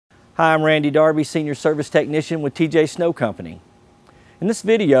Hi, I'm Randy Darby, Senior Service Technician with TJ Snow Company. In this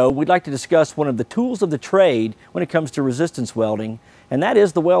video, we'd like to discuss one of the tools of the trade when it comes to resistance welding, and that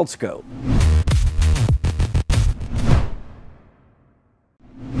is the weld scope.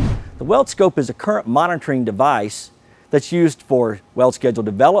 The weld scope is a current monitoring device that's used for weld schedule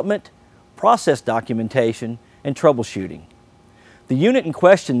development, process documentation, and troubleshooting. The unit in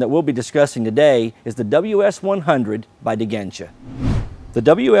question that we'll be discussing today is the WS-100 by Dengensha. The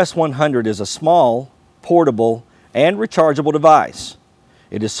WS-100 is a small, portable, and rechargeable device.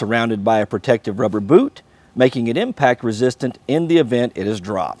 It is surrounded by a protective rubber boot, making it impact resistant in the event it is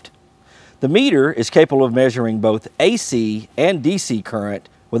dropped. The meter is capable of measuring both AC and DC current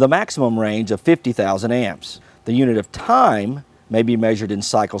with a maximum range of 50,000 amps. The unit of time may be measured in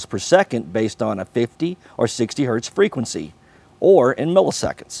cycles per second based on a 50 or 60 hertz frequency, or in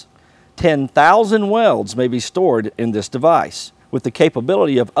milliseconds. 10,000 welds may be stored in this device, with the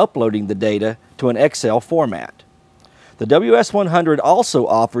capability of uploading the data to an Excel format. The WS-100 also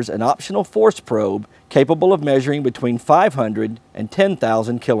offers an optional force probe capable of measuring between 500 and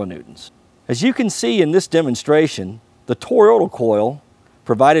 10,000 kilonewtons. As you can see in this demonstration, the toroidal coil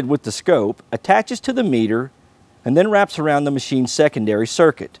provided with the scope attaches to the meter and then wraps around the machine's secondary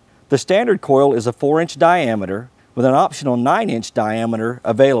circuit. The standard coil is a 4-inch diameter with an optional 9-inch diameter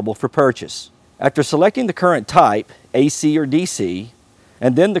available for purchase. After selecting the current type, AC or DC,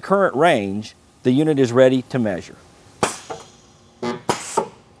 and then the current range, the unit is ready to measure.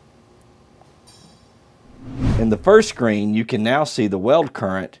 In the first screen, you can now see the weld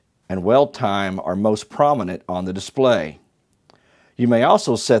current and weld time are most prominent on the display. You may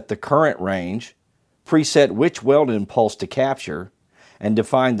also set the current range, preset which weld impulse to capture, and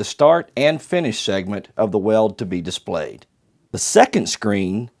define the start and finish segment of the weld to be displayed. The second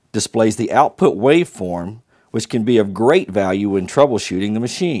screen displays the output waveform, which can be of great value when troubleshooting the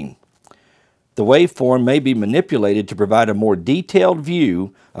machine. The waveform may be manipulated to provide a more detailed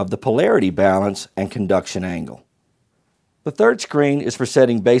view of the polarity balance and conduction angle. The third screen is for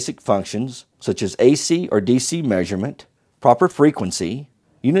setting basic functions such as AC or DC measurement, proper frequency,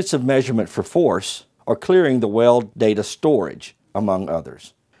 units of measurement for force, or clearing the weld data storage, among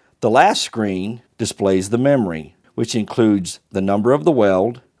others. The last screen displays the memory, which includes the number of the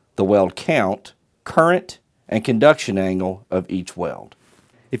weld count, current, and conduction angle of each weld.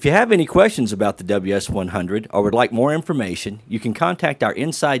 If you have any questions about the WS-100 or would like more information, you can contact our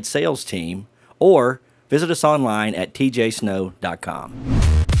inside sales team or visit us online at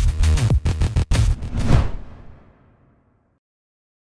tjsnow.com.